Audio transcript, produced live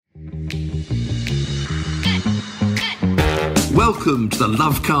Welcome to the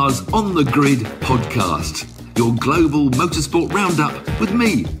Love Cars on the Grid podcast, your global motorsport roundup with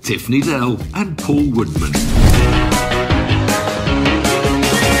me, Tiffany Dell and Paul Woodman.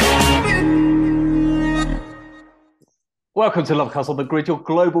 Welcome to Love Cars on the Grid, your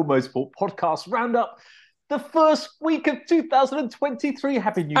global motorsport podcast roundup. The first week of 2023.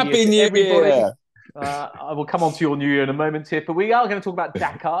 Happy New Year to everybody. I will come on to your New Year in a moment, Tiff, but we are going to talk about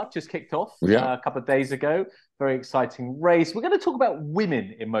Dakar, just kicked off a couple of days ago. Very exciting race. We're going to talk about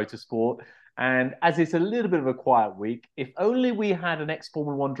women in motorsport. And as it's a little bit of a quiet week, if only we had an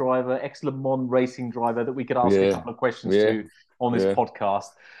ex-Formula One driver, ex-Le Mans racing driver that we could ask a couple of questions to on this podcast,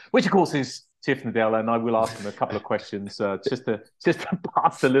 which of course is Tiff Nadella, and I will ask him a couple of questions just to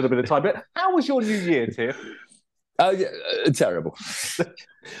pass a little bit of time. But how was your New Year, Tiff? Terrible.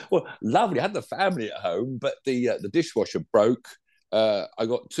 Well, lovely. I had the family at home, but the dishwasher broke. I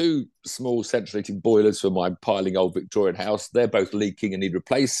got two small central heating boilers for my piling old Victorian house. They're both leaking and need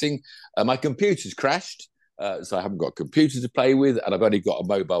replacing. My computer's crashed, so I haven't got a computer to play with, and I've only got a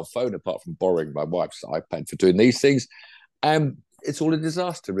mobile phone apart from borrowing my wife's iPad for doing these things. It's all a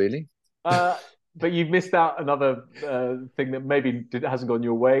disaster, really. But you've missed out another thing that maybe hasn't gone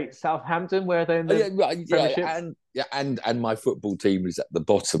your way. Southampton, where are they in the Premiership? And my football team is at the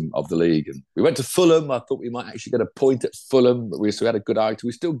bottom of the league. And we went to Fulham. I thought we might actually get a point at Fulham, but we had a good eye.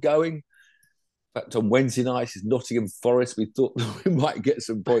 We're still going. In fact, on Wednesday night is Nottingham Forest. We thought we might get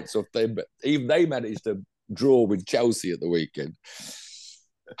some points off them, but even they managed to draw with Chelsea at the weekend.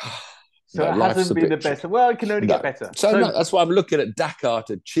 So it hasn't been the best. Well, it can only get better. So that's why I'm looking at Dakar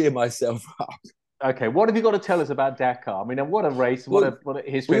to cheer myself up. Okay, what have you got to tell us about Dakar? I mean, what a race, what a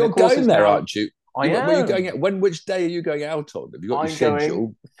history. Well, you're going there, aren't you? I am. Where are you going out? Which day are you going out on? Have you got your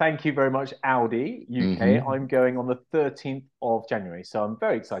schedule? Thank you very much, Audi UK. Mm-hmm. I'm going on the 13th of January, so I'm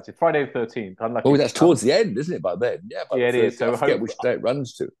very excited. Friday the 13th. Oh, that's towards the end, isn't it, by then? Yeah, it is. So I forget which day it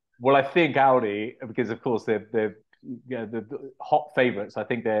runs to. Well, I think Audi, because of course they're the hot favourites. I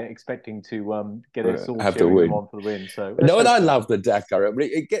think they're expecting to get us all cheering them on for the win. So and I love the Dakar. I mean,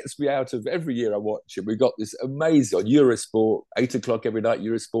 it gets me out of every year I watch it. We've got this amazing on Eurosport, 8 o'clock every night,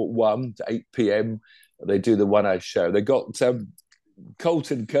 Eurosport 1 to 8 p.m. They do the 1 hour show. They got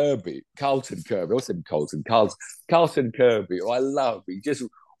Carlton Kirby. Carlton Kirby, who I love. He just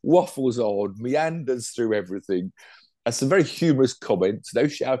waffles on, meanders through everything. And some very humorous comments, no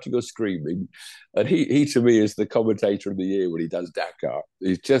shouting or screaming. And he to me is the commentator of the year when he does Dakar.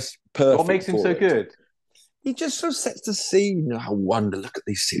 He's just perfect. What makes him so good? He just sort of sets the scene. I wonder, look at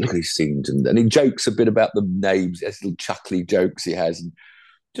these scenes. And he jokes a bit about the names. He has little chuckly jokes he has. And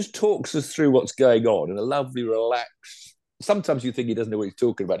just talks us through what's going on in a lovely, relaxed. Sometimes you think he doesn't know what he's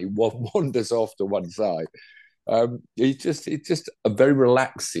talking about. He wanders off to one side. It's just a very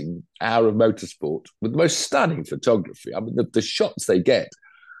relaxing hour of motorsport with the most stunning photography. I mean, the shots they get,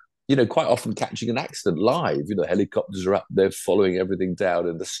 quite often catching an accident live. Helicopters are up there following everything down,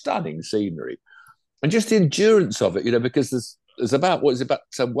 and the stunning scenery, and just the endurance of it. Because there's about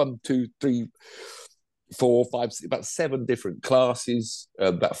 1, 2, 3, 4, 5, 6, about 7 different classes.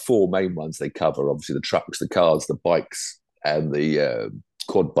 About 4 main ones they cover. Obviously, the trucks, the cars, the bikes, and the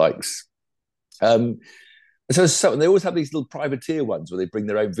quad bikes. So they always have these little privateer ones where they bring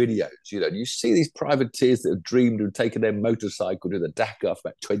their own videos, and you see these privateers that have dreamed of taking their motorcycle to the Dakar for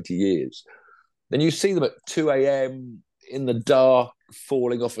about 20 years. Then you see them at 2 a.m. in the dark,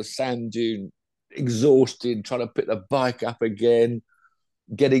 falling off a sand dune, exhausted, trying to pick the bike up again,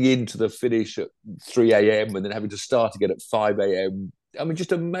 getting into the finish at 3 a.m. and then having to start again at 5 a.m. I mean,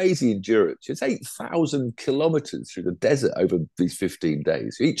 just amazing endurance. It's 8,000 kilometers through the desert over these 15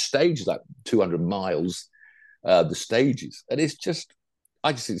 days. Each stage is like 200 miles. The stages, and I just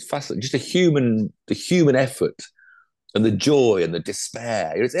think it's fascinating. Just the human effort and the joy and the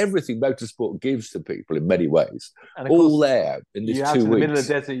despair. It's everything motorsport gives to people in many ways. And all there in these 2 weeks. In the middle of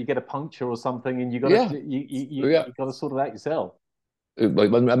the desert, you get a puncture or something, and you got to sort it out yourself.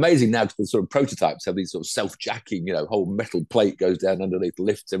 Amazing now, the sort of prototypes have these sort of self-jacking, whole metal plate goes down underneath,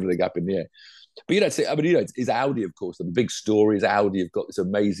 lifts everything up in the air. But it's Audi, of course. The big story is Audi have got this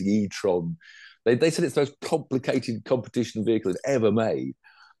amazing e-tron. They said it's the most complicated competition vehicle they've ever made.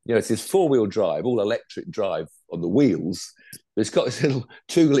 It's this 4-wheel drive, all electric drive on the wheels. It's got this little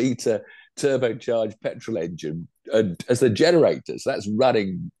 2-litre turbocharged petrol engine as the generator. So that's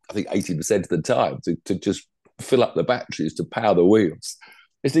running, I think, 80% of the time to just fill up the batteries to power the wheels.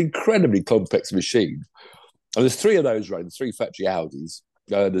 It's an incredibly complex machine. And there's 3 of those running, 3 factory Audis.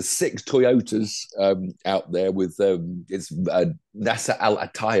 There's 6 Toyotas out there with Nasser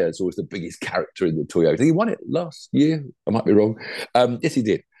Al-Attiyah is always the biggest character in the Toyota. He won it last year. I might be wrong. Yes, he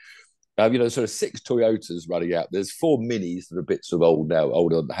did. Sort of 6 Toyotas running out. There's 4 Minis that are a bit sort of old now,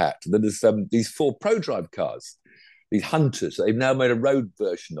 older than the hat. And then there's these 4 ProDrive cars, these Hunters. They've now made a road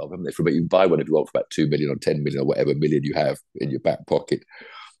version of them. You can buy one if you want for about 2 million or 10 million or whatever million you have in your back pocket.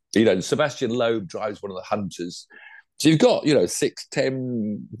 Sebastian Loeb drives one of the Hunters. So you've got, 6,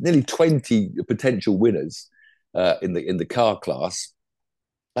 10, nearly 20 potential winners in the car class.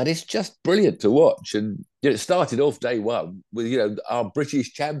 And it's just brilliant to watch. And it started off day one with, our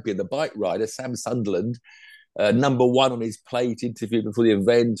British champion, the bike rider, Sam Sunderland, number 1 on his plate, interviewed before the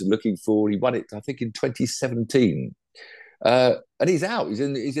event and looking forward. He won it, I think, in 2017. And he's out. He's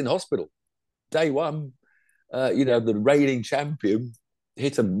in hospital. Day one, the reigning champion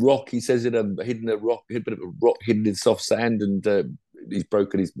hit a rock. He says hit a bit of a rock hidden in soft sand, and he's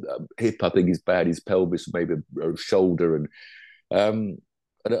broken his hip. I think is bad. His pelvis, maybe a shoulder, and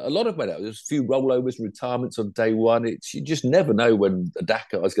a lot of men. There's a few rollovers and retirements on day one. You just never know when a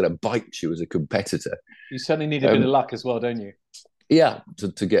Dakar is going to bite you as a competitor. You certainly need a bit of luck as well, don't you? Yeah,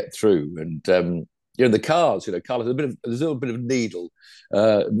 to get through. And the cars, Carlos, there's a little bit of needle.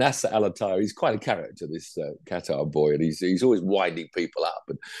 Nasser Al-Attiyah, he's quite a character, this Qatar boy, and he's always winding people up.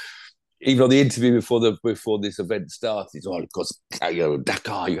 And even on the interview before this event started, he's of course,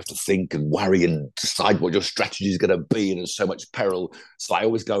 Dakar, you have to think and worry and decide what your strategy is going to be, and there's so much peril. So I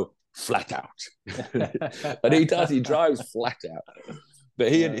always go flat out, and he does. He drives flat out.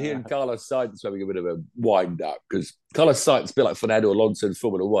 But he and Carlos Sainz having a bit of a wind up, because Carlos Sainz, a bit like Fernando Alonso in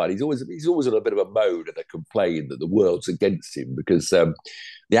Formula One, he's always on a bit of a mode and a complaint that the world's against him, because the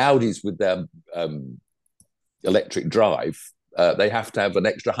Audis with their electric drive, they have to have an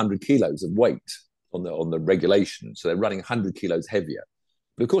extra 100 kilos of weight on the regulation, so they're running 100 kilos heavier.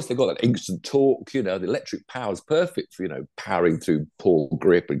 But of course, they've got that instant torque. The electric power is perfect for powering through poor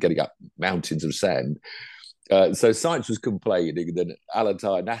grip and getting up mountains of sand. So Sainz was complaining, and then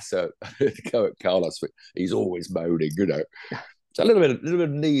Al-Attiyah, Nasser go at Carlos. He's always moaning, So a little bit of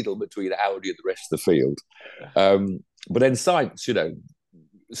needle between Audi and the rest of the field. But then Sainz,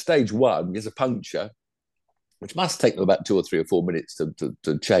 stage one is a puncture, which must take them about 2 or 3 or 4 minutes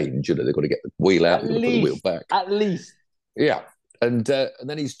to change. They've got to get the wheel out, they've got to put the wheel back. At least. Yeah. And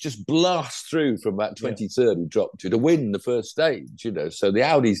then he's just blast through from about 23rd he dropped to win the first stage, So the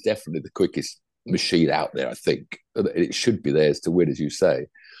Audi's definitely the quickest machine out there, I think. It should be theirs to win, as you say.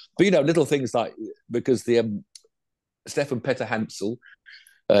 But, little things like, because the Stefan Petter Hansel,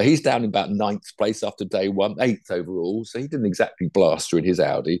 he's down in about 9th place after day one, 8th overall, so he didn't exactly blast through in his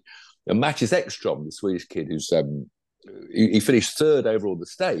Audi. And Mattias Ekstrom, the Swedish kid, who's he finished 3rd overall the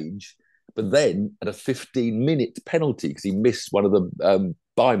stage, but then at a 15-minute penalty because he missed one of the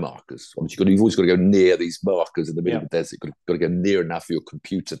by markers. Obviously, you've always got to go near these markers in the middle of the desert. You've got to go near enough for your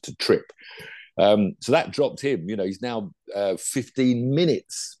computer to trip. So that dropped him. He's now 15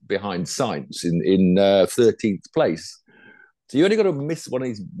 minutes behind Sainz in 13th place. So you only got to miss one of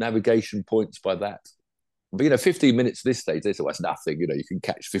these navigation points by that. But 15 minutes at this stage, they say, well, that's nothing. You can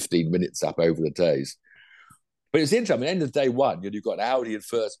catch 15 minutes up over the days. But it's interesting. End of day one, you've got Audi in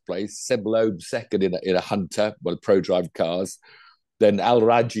first place, Seb Loeb second in a Hunter, one of ProDrive cars. Then Al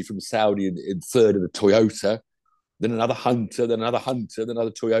Rajhi from Saudi in third in a Toyota. Then another Hunter, then another Hunter, then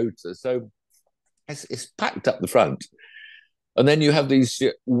another Toyota. So it's packed up the front. And then you have these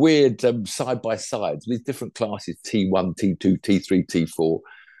weird side-by-sides, these different classes, T1, T2, T3, T4.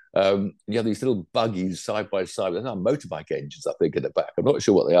 You have these little buggies side-by-side. They're not motorbike engines, I think, in the back. I'm not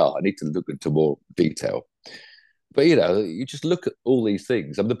sure what they are. I need to look into more detail. But, you just look at all these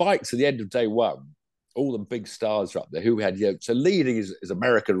things. The bikes at the end of day one, all the big stars are up there. Who we had, so leading is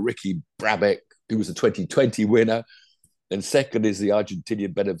American Ricky Brabec, who was the 2020 winner. Then second is the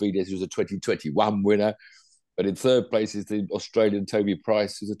Argentinian Benavides, who was a 2021 winner. But in third place is the Australian Toby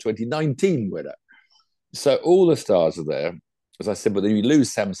Price, who's a 2019 winner. So all the stars are there. As I said, but then you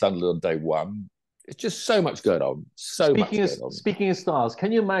lose Sam Sunderland on day one. It's just so much going on. Speaking of stars,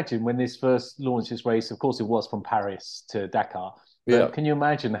 can you imagine when this first launched this race? Of course, it was from Paris to Dakar. But can you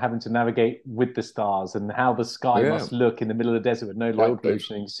imagine having to navigate with the stars and how the sky must look in the middle of the desert with no light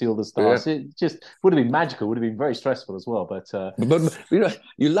pollution and you see all the stars? It just would have been magical. Would have been very stressful as well. But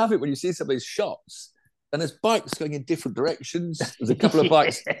you love it when you see some of these shots. And there's bikes going in different directions. There's a couple of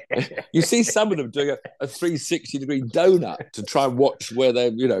bikes. You see some of them doing a 360-degree donut to try and watch where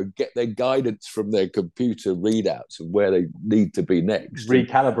they, get their guidance from their computer readouts and where they need to be next.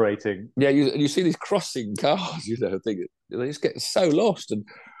 Recalibrating. You see these crossing cars, they just get so lost. And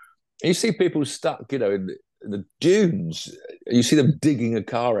you see people stuck, in the dunes. You see them digging a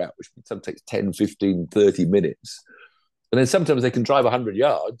car out, which sometimes takes 10, 15, 30 minutes. And then sometimes they can drive 100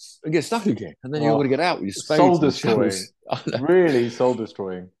 yards and get stuck again. And then you want to get out with your spades. Soul destroying. Really soul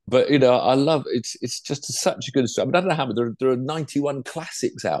destroying. But, I love it. It's just such a good story. I mean, I don't know how many. There are 91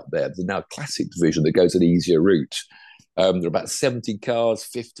 classics out there. There's now a classic division that goes an easier route. There are about 70 cars,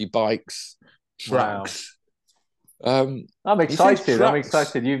 50 bikes, trucks. Wow. I'm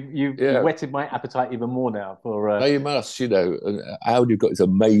excited. You've whetted my appetite even more now. No, you must. Audi's got this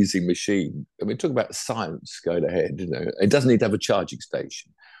amazing machine. I mean, talk about science going ahead. It doesn't need to have a charging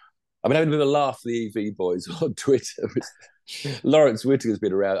station. I mean, having a bit of a laugh with the EV boys on Twitter. Lawrence Whittaker's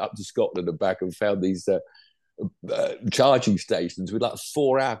been around up to Scotland and back and found these charging stations with like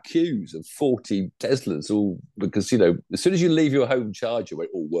 4-hour queues of 40 Teslas, all because as soon as you leave your home charger, where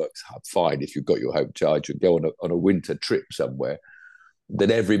it all works fine if you've got your home charger, go on a winter trip somewhere,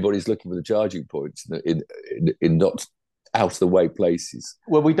 then everybody's looking for the charging points in not out of the way places.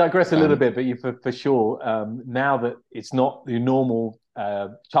 Well, we digress a little bit, but for sure, now that it's not the normal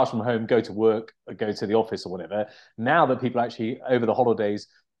charge from home, go to work, or go to the office or whatever, now that people actually over the holidays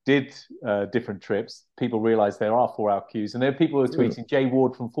did different trips, people realize there are 4-hour queues. And there are people who are tweeting. Jay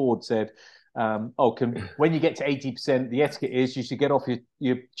Ward from Ford said, when you get to 80%, the etiquette is you should get off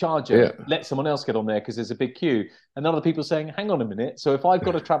your charger, let someone else get on there because there's a big queue. And other people saying, hang on a minute, so if I've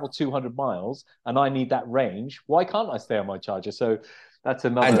got to travel 200 miles and I need that range, why can't I stay on my charger? So that's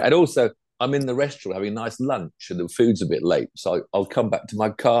another... And also, I'm in the restaurant having a nice lunch and the food's a bit late, so I'll come back to my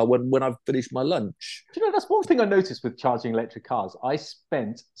car when I've finished my lunch. Do that's one thing I noticed with charging electric cars. I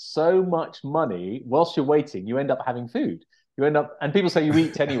spent so much money whilst you're waiting, you end up having food. And people say you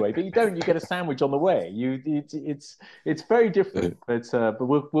eat anyway, but you don't. You get a sandwich on the way. It's very different. But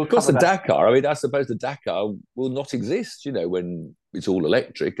we'll of course, the Dakar. I mean, I suppose the Dakar will not exist. when it's all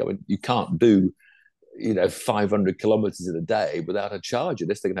electric. I mean, you can't do 500 kilometers in a day without a charger.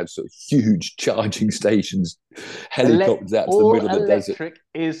 Unless they can have sort of huge charging stations, helicopters out to the middle of the desert. Electric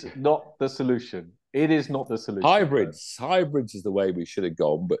is not the solution. It is not the solution. Hybrids is the way we should have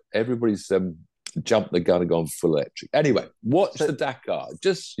gone, but everybody's jumped the gun and gone full electric. Anyway, watch the Dakar.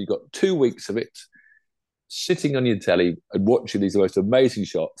 You've got 2 weeks of it, sitting on your telly and watching these most amazing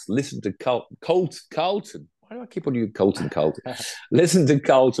shots. Listen to Carlton. Why do I keep on you Colton? Listen to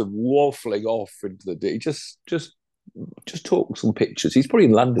Carlton waffling off into the day. Just talk some pictures. He's probably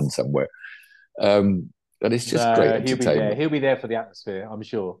in London somewhere. And it's just great entertainment. He'll be there for the atmosphere, I'm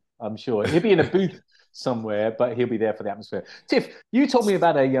sure. He'll be in a booth somewhere, but he'll be there for the atmosphere. Tiff, you told me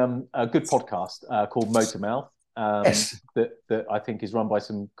about a good podcast called Motor Mouth. Yes. That I think is run by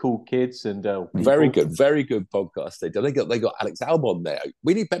some cool kids and very good podcast. They got Alex Albon there.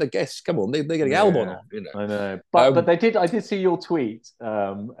 We need better guests. Come on, they're getting Albon on. I know, but they did. I did see your tweet,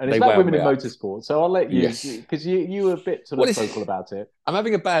 and it's about women in motorsport. So I'll let you because you were a bit sort of vocal about it. I'm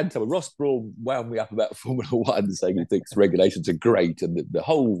having a bad time. Ross Brawn wound me up about Formula One, saying he thinks regulations are great and the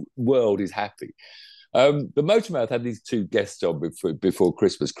whole world is happy. The Motormouth had these two guests on before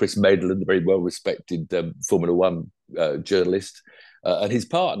Christmas. Chris Maitland, a very well-respected Formula One journalist, and his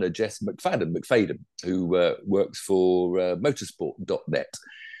partner, Jess McFadden, who works for motorsport.net.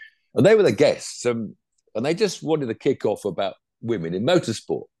 And they were the guests, and they just wanted to kick off about women in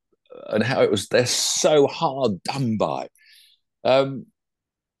motorsport and how they're so hard done by. And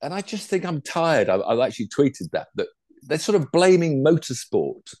I just think I'm tired. I've actually tweeted that they're sort of blaming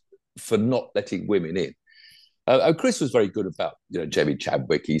motorsport for not letting women in. Chris was very good about, Jamie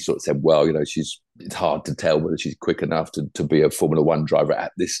Chadwick. He sort of said, well, it's hard to tell whether she's quick enough to be a Formula One driver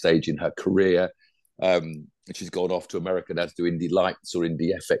at this stage in her career. She's gone off to America now to do Indy Lights or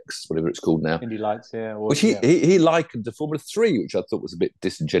Indy FX, whatever it's called now. Indy Lights, yeah. Which he likened to Formula 3, which I thought was a bit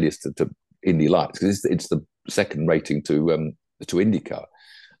disingenuous to Indy Lights, because it's the second rating to IndyCar.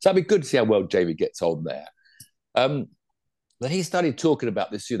 So it'd be good to see how well Jamie gets on there. Then he started talking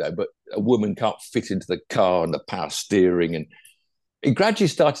about this, but a woman can't fit into the car and the power steering. And it gradually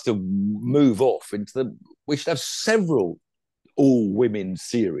started to move off into we should have several all-women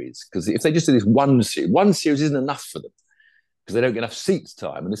series, because if they just do this one series isn't enough for them, because they don't get enough seat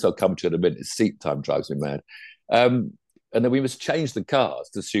time. And this I'll come to in a minute. Seat time drives me mad. And then we must change the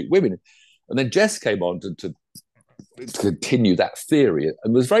cars to suit women. And then Jess came on to continue that theory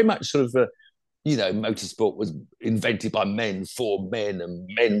and was very much sort of motorsport was invented by men for men, and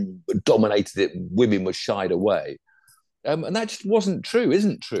men dominated it, and women were shied away. And that just isn't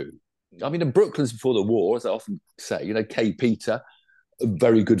true. I mean, in Brooklands before the war, as I often say, Kay Peter, a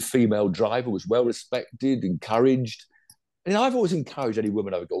very good female driver, was well respected, encouraged. And I've always encouraged any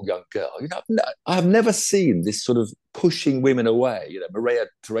woman I've got, or young girl. I have never seen this sort of pushing women away. Maria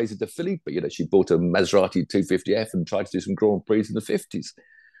Teresa De Filippi, she bought a Maserati 250F and tried to do some Grand Prix in the 50s.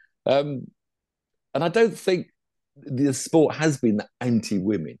 And I don't think the sport has been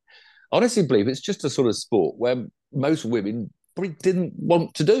anti-women. I honestly believe it's just a sort of sport where most women probably didn't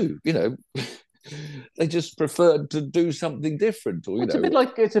want to do, they just preferred to do something different, or it's a bit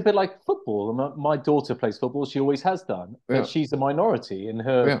like football. My daughter plays football; she always has done, but she's a minority in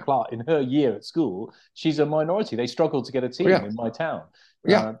her class, in her year at school. She's a minority. They struggle to get a team in my town.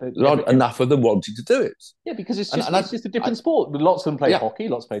 Not enough of them wanting to do it. Yeah, because it's just a different sport. Lots of them play hockey,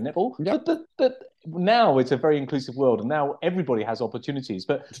 lots play netball. Yeah. But now it's a very inclusive world, and now everybody has opportunities.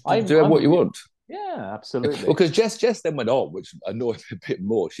 But I'm what you want. Yeah, absolutely. Well, because Jess then went on, which annoyed me a bit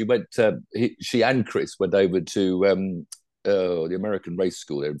more. She went. She and Chris went over to the American race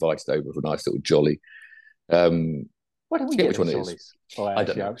school. They're invited over for a nice little jolly. Where do we get which one it is? Oh, I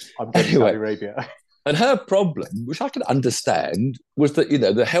don't know. I'm going to Saudi Arabia. And her problem, which I can understand, was that,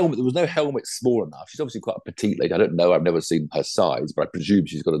 the helmet, there was no helmet small enough. She's obviously quite a petite lady. I don't know. I've never seen her size, but I presume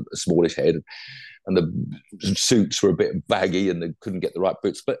she's got a smallish head. And the suits were a bit baggy and they couldn't get the right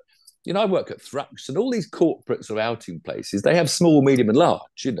boots. But, I work at Thrux, and all these corporates or outing places, they have small, medium and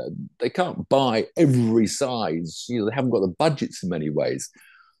large. They can't buy every size. They haven't got the budgets in many ways.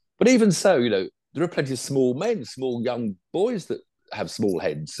 But even so, there are plenty of small men, small young boys that have small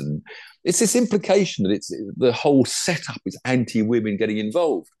heads, and it's this implication that it's the whole setup is anti-women getting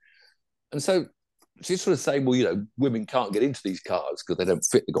involved. And so she's sort of saying, well, women can't get into these cars because they don't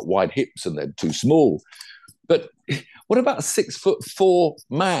fit, they've got wide hips and they're too small. But what about a 6'4"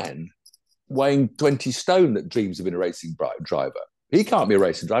 man weighing 20 stone that dreams of being a racing driver? He can't be a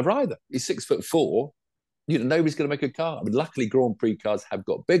racing driver either. He's 6'4". Nobody's going to make a car. I mean, luckily Grand Prix cars have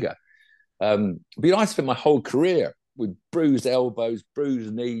got bigger. But I spent my whole career with bruised elbows,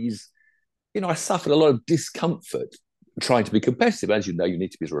 bruised knees. I suffered a lot of discomfort trying to be competitive. As you know, you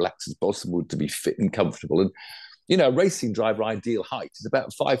need to be as relaxed as possible to be fit and comfortable. And, a racing driver ideal height is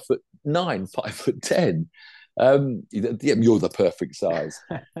about 5'9", 5'10". You're the perfect size.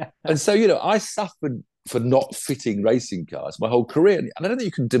 And so, I suffered for not fitting racing cars my whole career. And I don't think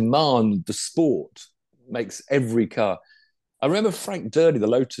you can demand the sport makes every car. I remember Frank Durney, the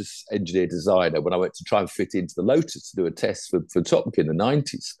Lotus engineer designer, when I went to try and fit into the Lotus to do a test for Top Gear in the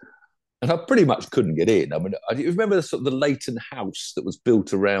 90s. And I pretty much couldn't get in. I mean, I remember the Leighton house that was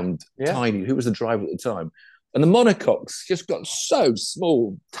built around Tiny, who was the driver at the time. And the monocoques just got so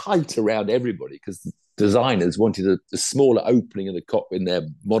small, tight around everybody because the designers wanted a smaller opening in their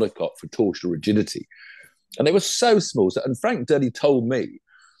monocoque for torsional rigidity. And they were so small. And Frank Durney told me,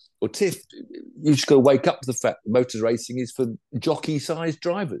 well, Tiff, you just got to wake up to the fact that motors racing is for jockey-sized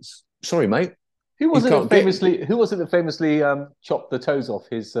drivers. Sorry, mate. Who was it that famously chopped the toes off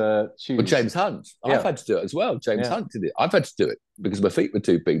his shoes? Well, James Hunt. Yeah. I've had to do it as well. James Hunt did it. I've had to do it because my feet were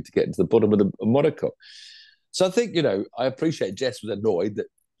too big to get into the bottom of the monocoque. So I think, I appreciate Jess was annoyed that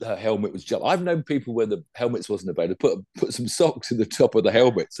her helmet was jumped. I've known people where the helmets wasn't available, put some socks in the top of the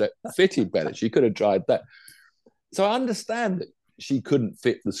helmet so it fitted better. She could have tried that. So I understand that she couldn't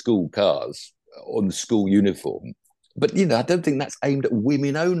fit the school cars on the school uniform. But, I don't think that's aimed at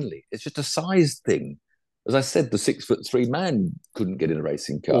women only. It's just a size thing. As I said, the 6'3" man couldn't get in a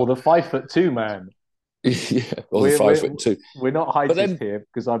racing car. Or the 5'2" man. Yeah, or the 5'2". We're not heighted here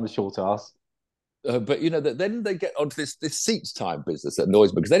because I'm a short ass. But, then they get onto this seat time business that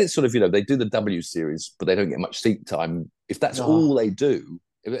annoys me because then it's sort of, they do the W series, but they don't get much seat time. If that's all they do,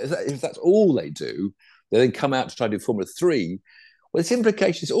 if that's all they do, they then come out to try to do Formula 3. Well, its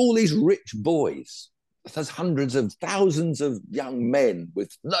implication is all these rich boys. There's hundreds of thousands of young men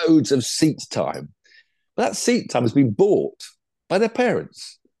with loads of seat time. But that seat time has been bought by their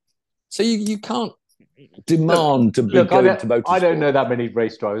parents. So you can't demand to be going to motorsport. I don't know that many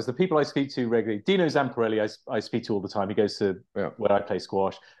race drivers. The people I speak to regularly, Dino Zamparelli, I speak to all the time. He goes to where I play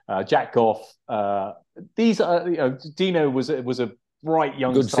squash. Jack Goff. These are, Dino was a bright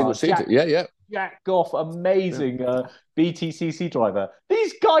young good star. Jack Goff, amazing BTCC driver.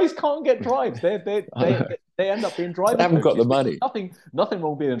 These guys can't get drives. They end up being driver. They haven't coaches. got the money. Nothing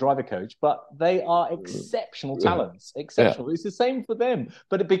wrong with being a driver coach, but they are exceptional talents. Exceptional. Yeah. It's the same for them.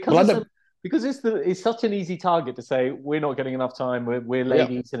 But because it's such an easy target to say we're not getting enough time. We're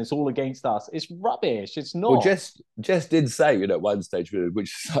ladies, and it's all against us. It's rubbish. It's not. Well, Jess did say, at one stage, which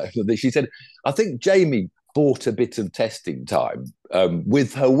she said, I think Jamie bought a bit of testing time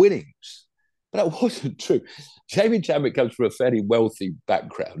with her winnings. But that wasn't true. Jamie Chadwick comes from a fairly wealthy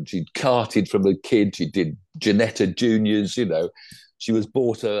background. She'd karted from a kid. She did Janetta Juniors, She was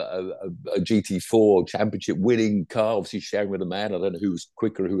bought a GT4 championship winning car, obviously sharing with a man. I don't know who was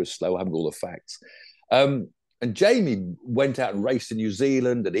quicker, who was slow. I haven't got all the facts. And Jamie went out and raced in New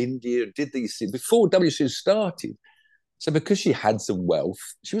Zealand and India and did these things before WC started. So because she had some wealth,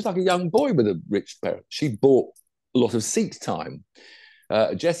 she was like a young boy with a rich parent. She bought a lot of seat time.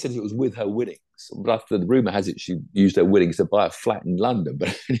 Jess said it was with her winnings, but after the rumour has it she used her winnings to buy a flat in London.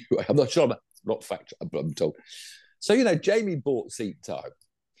 But anyway, I'm not sure. Not fact, I'm told. So, Jamie bought seat time.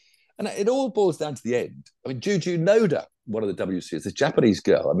 And it all boils down to the end. I mean, Juju Noda, one of the WCs, this Japanese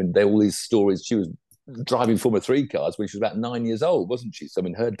girl, I mean, there are all these stories. She was driving Formula 3 cars when she was about 9 years old, wasn't she? So, I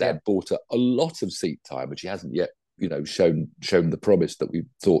mean, her dad bought her a lot of seat time, but she hasn't yet, shown the promise that we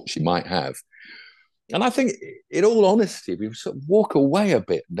thought she might have. And I think, in all honesty, if we sort of walk away a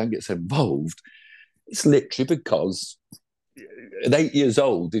bit and don't get so involved, it's literally because at 8 years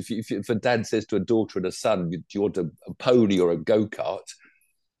old, if a dad says to a daughter and a son, do you want a pony or a go-kart?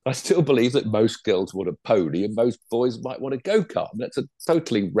 I still believe that most girls want a pony and most boys might want a go-kart. That's a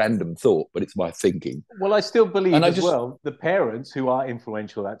totally random thought, but it's my thinking. Well, I still believe well, the parents who are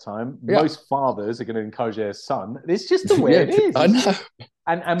influential at that time, most fathers are going to encourage their son. It's just the way it is. I know.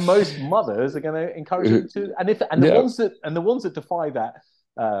 And most mothers are going to encourage them to. And the ones that defy that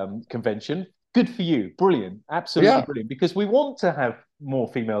convention, good for you, brilliant, absolutely brilliant. Because we want to have more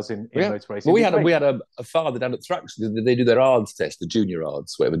females in motor racing. Well, we had a father down at Thruxton. They do their ARDS test, the junior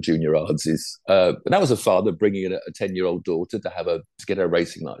ARDS, whatever junior ARDS is. And that was a father bringing in a 10-year-old daughter to get her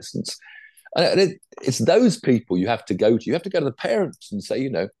racing license. And it's those people you have to go to. You have to go to the parents and say,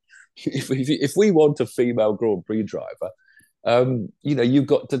 if we want a female Grand Prix driver, you've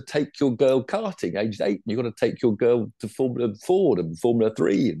got to take your girl karting, aged 8. You've got to take your girl to Formula Ford and Formula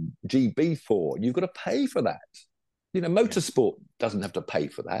 3 and GB4. You've got to pay for that. Motorsport doesn't have to pay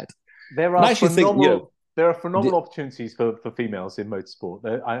for that. There are phenomenal opportunities for females in motorsport.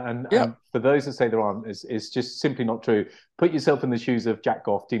 And for those that say there aren't, it's just simply not true. Put yourself in the shoes of Jack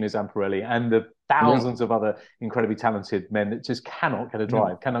Goff, Dino Zamparelli, and the thousands of other incredibly talented men that just cannot get a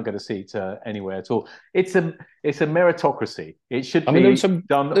drive, cannot get a seat anywhere at all. It's a meritocracy. It should be there's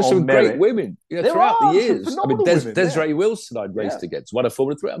done There's on some merit. great women throughout the years. I mean, Desiree women, Wilson I'd raced against, won a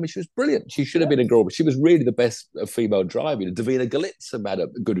Formula 3. I mean, she was brilliant. She should have been a girl, but she was really the best female driver. Davina Galizia had a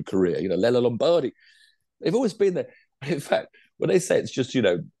good career. Lella Lombardi. They've always been there. In fact, when they say it's just,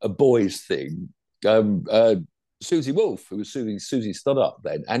 a boys' thing, Susie Wolff, who was Susie Stoddart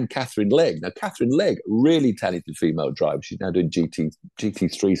then, and Catherine Legg. Now, Catherine Legg, really talented female driver. She's now doing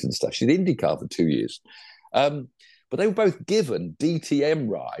GT3s and stuff. She's in IndyCar for 2 years. But they were both given DTM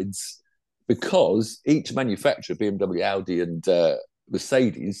rides because each manufacturer, BMW, Audi, and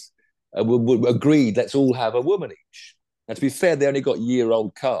Mercedes, agreed, let's all have a woman each. Now, to be fair, they only got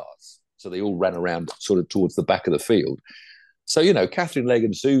year-old cars. So they all ran around sort of towards the back of the field. So, Catherine Legg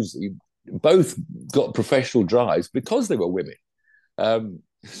and Susie both got professional drives because they were women.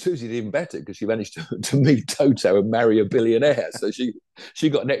 Susie did even better because she managed to meet Toto and marry a billionaire. So she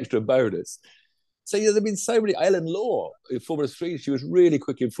got an extra bonus. So, there have been so many. Ellen Law in Formula 3, she was really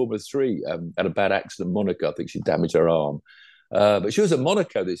quick in Formula 3. Had a bad accident in Monaco. I think she damaged her arm. But she was at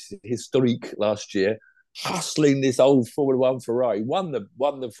Monaco, this historique last year, hustling this old Formula One Ferrari, won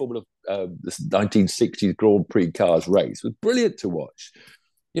the Formula the 1960s Grand Prix cars race. It was brilliant to watch.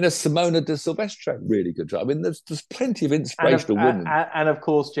 Simona de Silvestro, really good driver. I mean, there's plenty of inspirational women, and of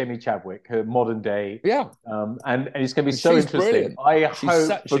course Jamie Chadwick, her modern day. And it's going to be so she's interesting. Brilliant. I she's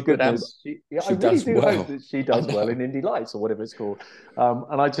hope for goodness, I really do hope that she does well in Indy Lights or whatever it's called.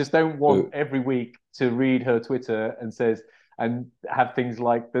 And I just don't want every week to read her Twitter and have things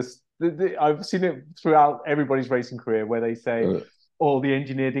like this. I've seen it throughout everybody's racing career where they say, the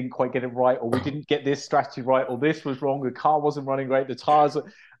engineer didn't quite get it right, or we didn't get this strategy right, or this was wrong, the car wasn't running great, the tires,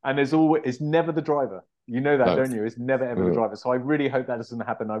 and it's never the driver. You know that, don't you? It's never ever the driver. So I really hope that doesn't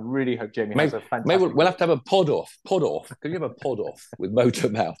happen. I really hope Jamie has a fantastic. Maybe we'll have to have a pod off. Can you have a pod off with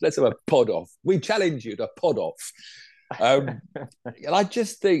Motormouth? Let's have a pod off. We challenge you to pod off. And I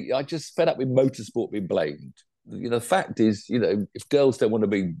just fed up with motorsport being blamed. The fact is, if girls don't want to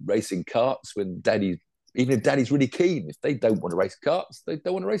be racing karts even if daddy's really keen, if they don't want to race karts, they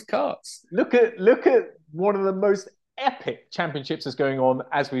don't want to race karts. Look at one of the most epic championships that's going on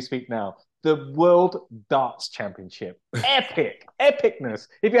as we speak now. The World Darts Championship. Epicness.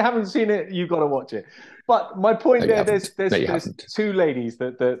 If you haven't seen it, you've got to watch it. But my point there's two ladies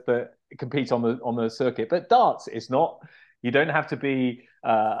that compete on the circuit. But darts is not. You don't have to be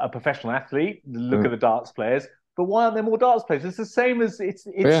a professional athlete. Look at the darts players. But why aren't there more darts players? It's the same as it's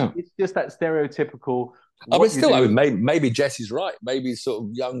just that stereotypical. Maybe Jess is right. Maybe sort of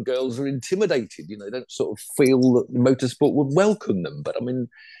young girls are intimidated. They don't sort of feel that motorsport would welcome them. But I mean,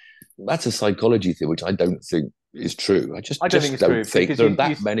 that's a psychology thing, which I don't think is true. I don't think there are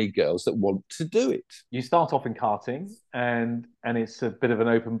that many girls that want to do it. You start off in karting, and it's a bit of an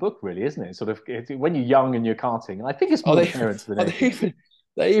open book, really, isn't it? Sort of when you're young and you're karting, and I think it's more parents than anything.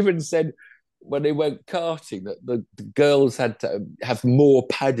 They even said, when they went karting that the girls had to have more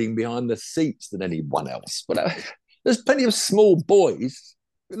padding behind the seats than anyone else. But there's plenty of small boys.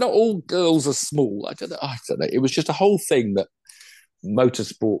 Not all girls are small. I don't know. It was just a whole thing that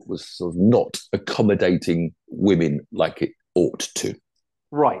motorsport was sort of not accommodating women like it ought to.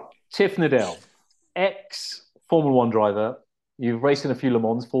 Right. Tiff Needell, ex-Formula One driver. You've raced in a few Le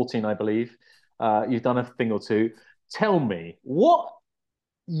Mans, 14, I believe. You've done a thing or two. Tell me,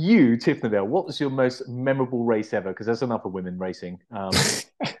 Tiff Needell, what was your most memorable race ever? Because there's enough of women racing.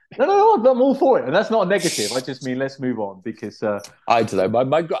 No, I'm all for it. And that's not a negative. I just mean let's move on because... I don't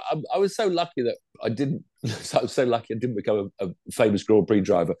know. I was so lucky that I didn't... I was so lucky I didn't become a famous Grand Prix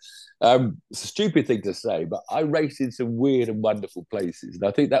driver. It's a stupid thing to say, but I raced in some weird and wonderful places. And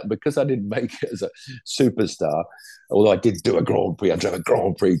I think that because I didn't make it as a superstar, although I did do a Grand Prix, I drove a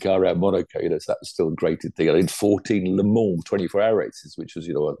Grand Prix car around Monaco, so that was still a great thing. I did 14 Le Mans 24-hour races, which was,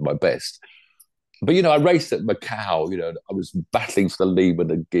 my best. But, I raced at Macau, I was battling for the lead when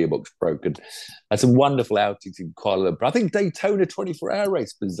the gearbox broke and had some wonderful outings in Kuala Lumpur. I think Daytona 24-hour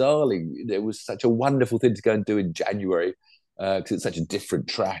race, bizarrely, it was such a wonderful thing to go and do in January because it's such a different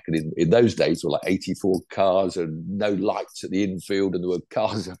track. And in those days, there were like 84 cars and no lights at the infield and there were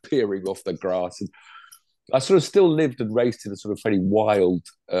cars appearing off the grass. And I sort of still lived and raced in a sort of very wild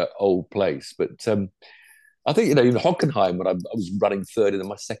old place. But I think, in Hockenheim, when I was running third in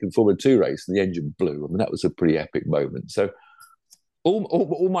my second Formula 2 race and the engine blew, I mean, that was a pretty epic moment. So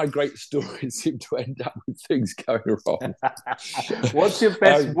all my great stories seem to end up with things going wrong. What's your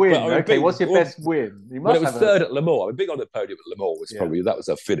best win? What's your best win? You must it was third at Le Mans. I mean, big on the podium at Le Mans was probably, that was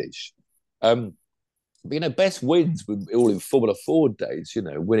a finish. But, best wins were all in Formula Ford days,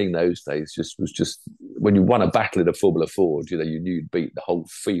 winning those days was just, when you won a battle in a Formula Ford, you knew you'd beat the whole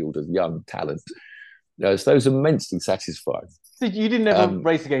field of young talent. So those are immensely satisfying. So you didn't ever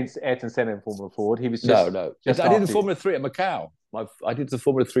race against Ayrton Senna in Formula Ford? He was just... No. I did the Formula 3 at Macau. I did the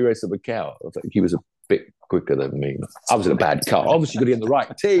Formula 3 race at Macau. I think he was a bit quicker than me. I was in a bad car. Obviously, you've got to get in the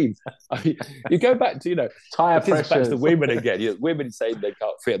right team. You go back to, tyre pressure. Back to the women again. Women say they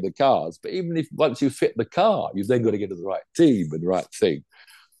can't fit in the cars. But even if once you fit the car, you've then got to get to the right team and the right thing.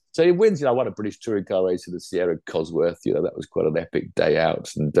 So he wins. I won a British touring car race in the Sierra Cosworth. That was quite an epic day out.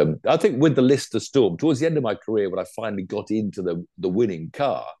 And I think with the Lister Storm, towards the end of my career, when I finally got into the winning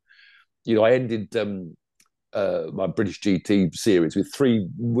car, I ended my British GT series with 3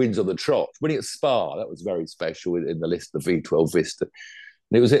 wins on the trot. Winning at Spa, that was very special in the list, the V12 Vista.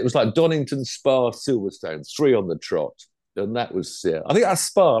 And it was like Donington, Spa, Silverstone, 3 on the trot. And that was, I think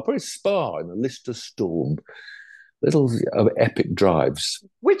that's probably Spa in the Lister Storm. Little epic drives.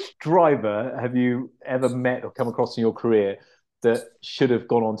 Which driver have you ever met or come across in your career that should have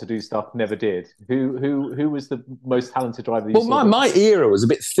gone on to do stuff, never did? Who was the most talented driver? My era was a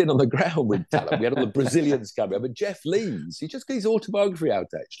bit thin on the ground with talent. We had all the Brazilians coming up, but Jeff Lees, he just got his autobiography out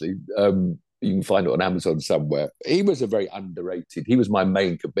actually. You can find it on Amazon somewhere. He was a very underrated. He was my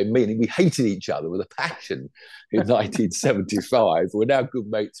main meaning we hated each other with a passion in 1975. We're now good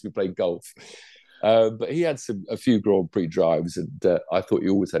mates. We play golf. But he had a few Grand Prix drives, and I thought he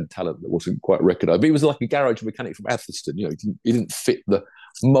always had talent that wasn't quite recognised. But he was like a garage mechanic from Athelston. He didn't fit the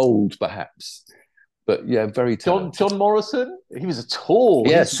mould, perhaps. But yeah, very talented. John Morrison, he was a tall.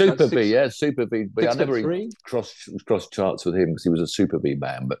 Yeah, Super V. Super V. But I never cross charts with him because he was a Super V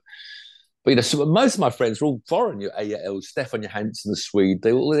man. But so most of my friends were all foreign. Stefan Johansson, the Swede,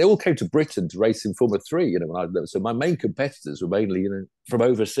 they all came to Britain to race in Formula 3. So my main competitors were mainly from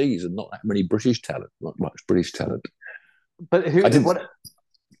overseas and not that many British talent, not much British talent. But who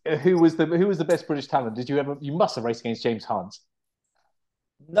was the best British talent? You must have raced against James Hunt.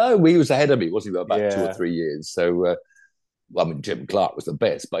 No, he was ahead of me, wasn't he? About 2 or 3 years. So Jim Clark was the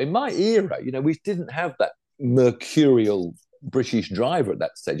best. But in my era, we didn't have that mercurial British driver at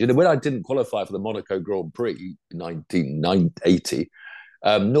that stage. When I didn't qualify for the Monaco Grand Prix in 1980,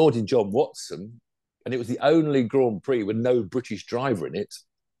 nor did John Watson, and it was the only Grand Prix with no British driver in it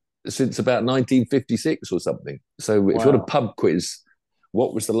since about 1956 or something. So if you want a pub quiz,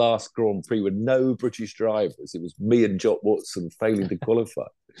 what was the last Grand Prix with no British drivers? It was me and John Watson failing to qualify.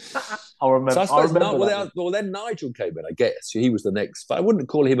 I remember. So then Nigel came in, I guess. He was the next, but I wouldn't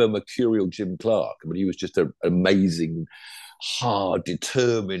call him a mercurial Jim Clark. I mean, he was just an amazing, hard,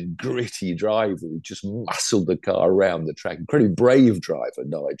 determined, gritty driver who just muscled the car around the track. Incredibly brave driver,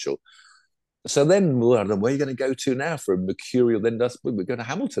 Nigel. So then, I don't know, where are you going to go to now for a mercurial? Then we're going to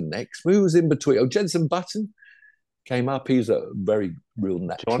Hamilton next. Who was in between? Jenson Button came up. He's a very real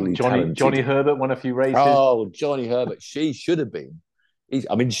naturally talented. Johnny Herbert won a few races. Oh, Johnny Herbert. Should have been.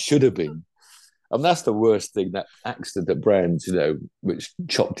 Should have been. And that's the worst thing, that accident at Brands, which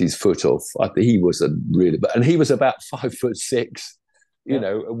chopped his foot off. I think he was and he was about 5'6",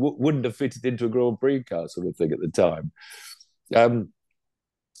 wouldn't have fitted into a Grand Prix car sort of thing at the time.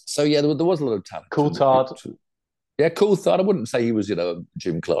 So yeah, there was a lot of talent. Coulthard. Yeah, Coulthard. I wouldn't say he was,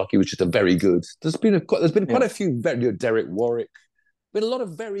 Jim Clark. He was just a very good. There's been quite a few very Derek Warwick. Been a lot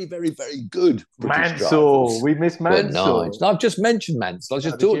of very, very, very good British drivers. We miss Mansell. Nice. I've just mentioned Mansell. I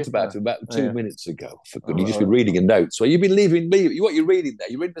just talked about him about 2 minutes ago. For goodness, you've just been reading a note. So you've been leaving me. What are you reading there?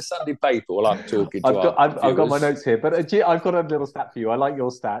 You're reading the Sunday paper while I'm talking. I've got my notes here, but I've got a little stat for you. I like your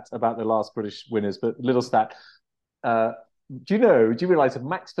stat about the last British winners, but little stat. Do you realise that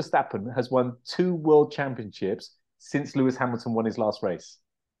Max Verstappen has won 2 world championships since Lewis Hamilton won his last race?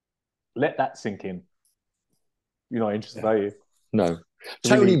 Let that sink in. You're not interested, are you? No.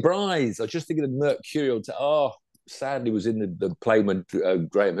 Tony Bryce. I was just thinking of Mercurial. Sadly was in the plane when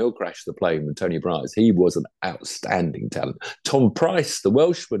Graham Hill crashed the plane with Tony Bryce. He was an outstanding talent. Tom Price, the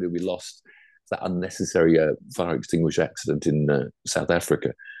Welshman who we lost, that unnecessary fire extinguisher accident in South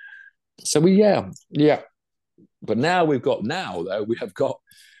Africa. So But now we have got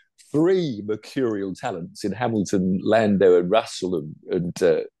 3 mercurial talents in Hamilton, Lando, and Russell, and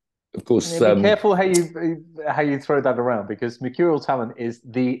of course. Be careful how you throw that around, because mercurial talent is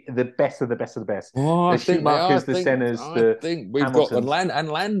the best of the best of the best. Oh, the Schumachers, the Sennas, the I think we've Hamiltons. got and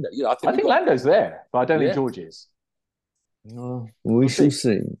Lando. I think Lando's there, but I don't think George is. We shall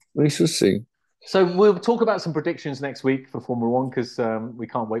see. We shall see. So we'll talk about some predictions next week for Formula One, because we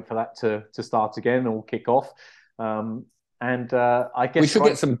can't wait for that to start again or kick off. I guess we should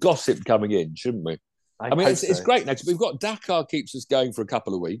get some gossip coming in, shouldn't we? I mean, it's great now because we've got Dakar keeps us going for a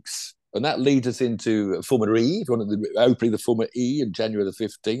couple of weeks, and that leads us into Formula E. If you want opening the Formula E in January the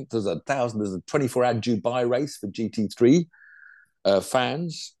 15th, there's a 24-hour Dubai race for GT3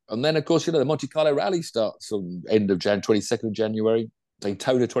 fans, and then of course the Monte Carlo Rally starts on end of 22nd of January.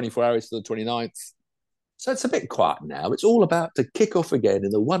 Daytona 24 hours to the 29th. So it's a bit quiet now. It's all about to kick off again in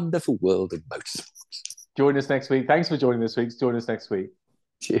the wonderful world of motorsports. Join us next week. Thanks for joining this week. Join us next week.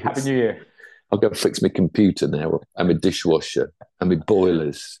 Cheers. Happy New Year. I'll go fix my computer now. I'm a dishwasher. I'm a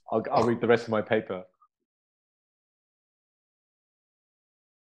boilers. I'll read the rest of my paper.